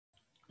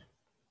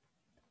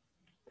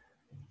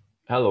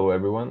Hello,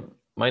 everyone.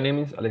 My name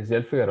is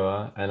Alexiel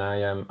Figueroa, and I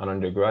am an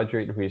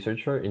undergraduate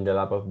researcher in the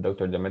lab of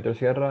Dr. Demetrio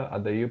Sierra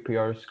at the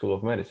UPR School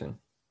of Medicine.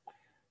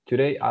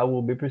 Today, I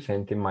will be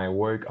presenting my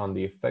work on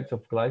the effects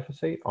of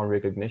glyphosate on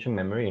recognition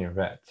memory in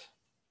rats.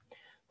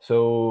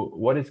 So,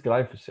 what is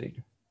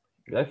glyphosate?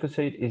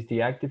 Glyphosate is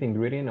the active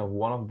ingredient of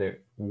one of the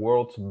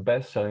world's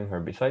best-selling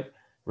herbicide,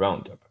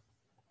 Roundup.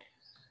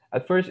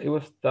 At first, it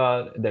was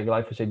thought that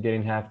glyphosate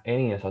didn't have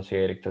any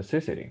associated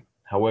toxicity.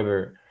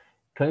 However,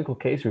 clinical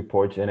case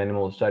reports and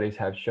animal studies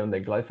have shown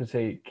that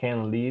glyphosate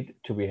can lead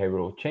to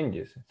behavioral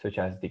changes, such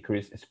as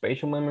decreased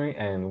spatial memory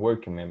and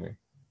working memory.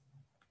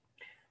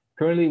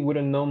 Currently, we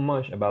don't know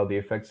much about the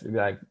effects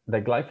that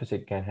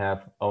glyphosate can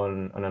have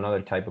on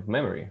another type of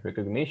memory,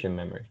 recognition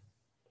memory.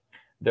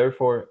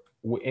 Therefore,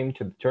 we aim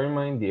to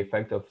determine the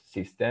effect of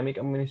systemic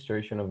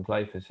administration of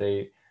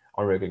glyphosate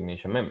on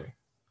recognition memory.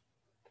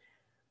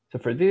 So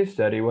for this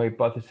study, we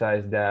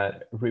hypothesized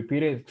that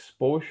repeated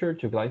exposure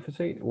to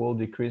glyphosate will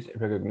decrease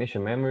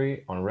recognition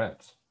memory on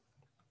rats.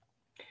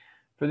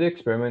 For the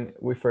experiment,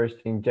 we first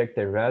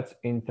injected rats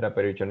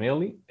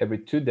intraperitoneally every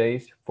 2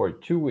 days for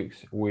 2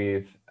 weeks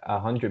with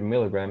 100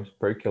 milligrams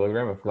per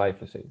kilogram of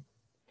glyphosate.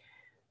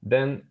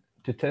 Then,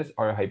 to test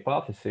our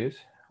hypothesis,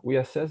 we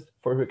assessed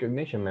for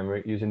recognition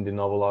memory using the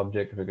novel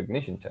object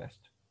recognition test.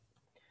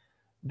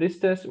 This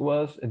test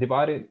was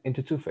divided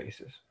into two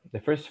phases. The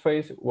first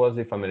phase was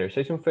the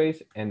familiarization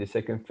phase, and the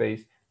second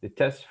phase, the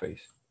test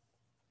phase.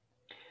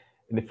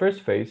 In the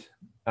first phase,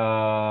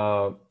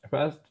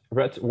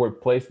 rats were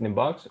placed in a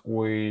box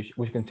which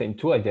contained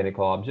two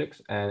identical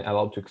objects and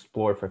allowed to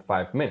explore for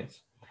 5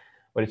 minutes.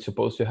 What is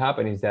supposed to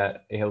happen is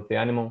that a healthy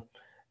animal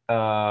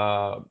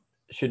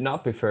should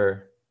not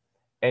prefer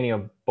any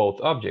of both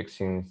objects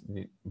since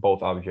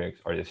both objects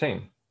are the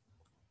same.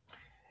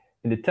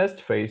 In the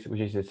test phase,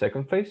 which is the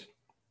second phase,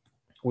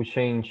 we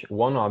change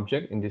one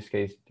object, in this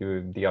case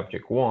to the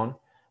object 1,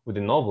 with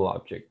a novel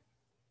object.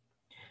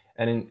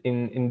 And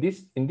in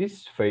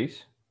this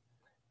phase,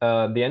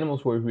 the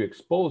animals were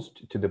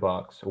re-exposed to the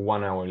box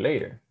 1 hour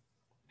later,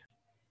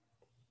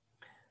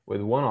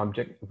 with one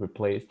object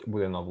replaced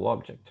with a novel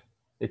object.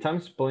 The time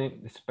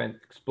spent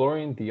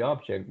exploring the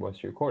object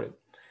was recorded.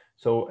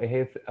 So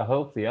a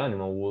healthy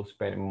animal will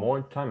spend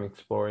more time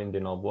exploring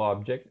the novel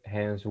object,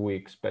 hence we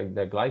expect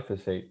that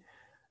glyphosate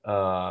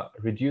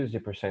reduce the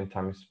percent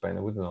time spent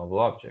with the novel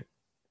object.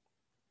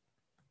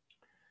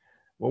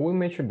 When we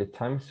measured the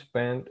time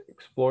spent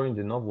exploring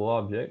the novel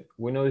object,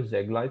 we noticed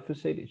that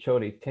glyphosate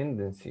showed a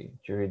tendency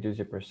to reduce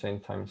the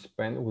percent time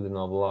spent with the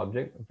novel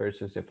object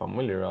versus the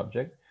familiar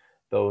object,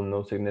 though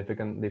no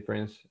significant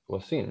difference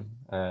was seen,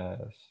 as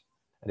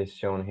it is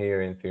shown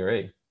here in figure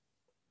A.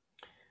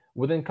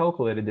 We then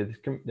calculated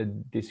the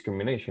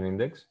discrimination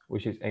index,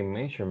 which is a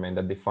measurement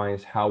that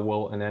defines how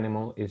well an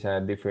animal is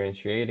at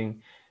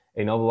differentiating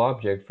a novel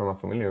object from a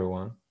familiar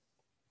one.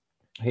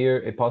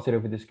 Here, a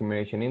positive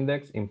discrimination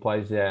index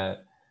implies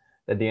that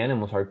the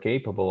animals are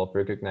capable of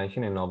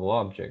recognizing a novel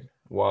object,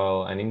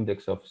 while an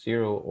index of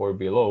 0 or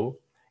below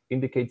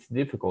indicates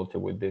difficulty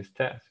with this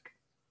task.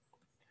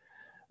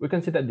 We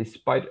can see that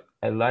despite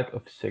a lack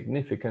of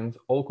significance,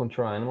 all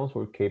control animals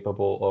were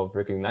capable of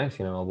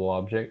recognizing a novel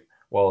object,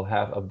 while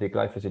half of the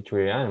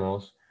glyphosate-treated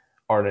animals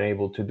are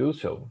unable to do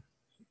so,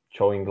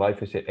 showing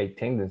glyphosate a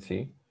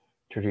tendency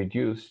to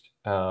reduce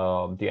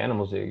the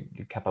animals'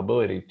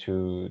 capability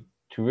to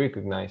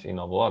recognize a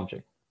novel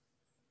object.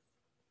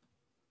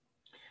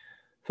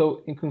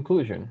 So in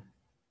conclusion,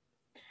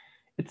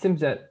 it seems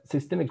that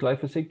systemic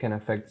glyphosate can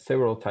affect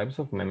several types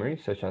of memory,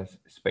 such as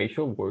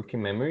spatial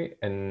working memory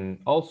and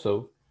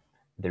also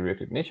the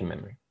recognition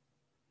memory.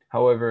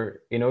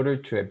 However, in order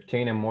to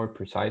obtain a more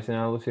precise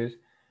analysis,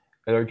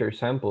 a larger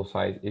sample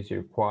size is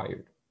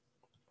required.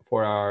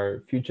 For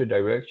our future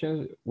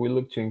directions, we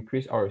look to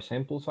increase our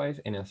sample size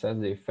and assess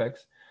the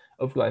effects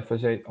of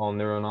glyphosate on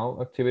neuronal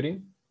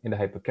activity in the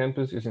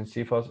hippocampus using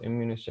CFAS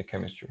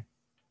immunohistochemistry.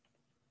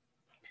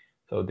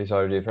 So these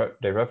are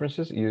the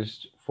references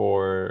used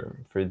for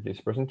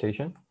this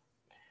presentation.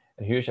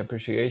 A huge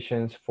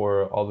appreciations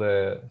for all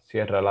the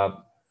Sierra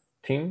Lab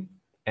team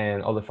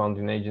and all the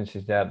funding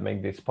agencies that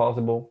make this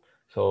possible.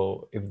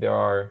 So if there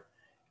are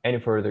any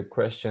further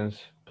questions,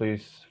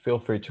 please feel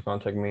free to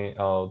contact me.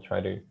 I'll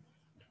try to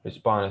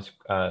respond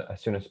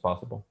as soon as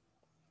possible.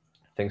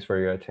 Thanks for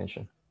your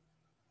attention.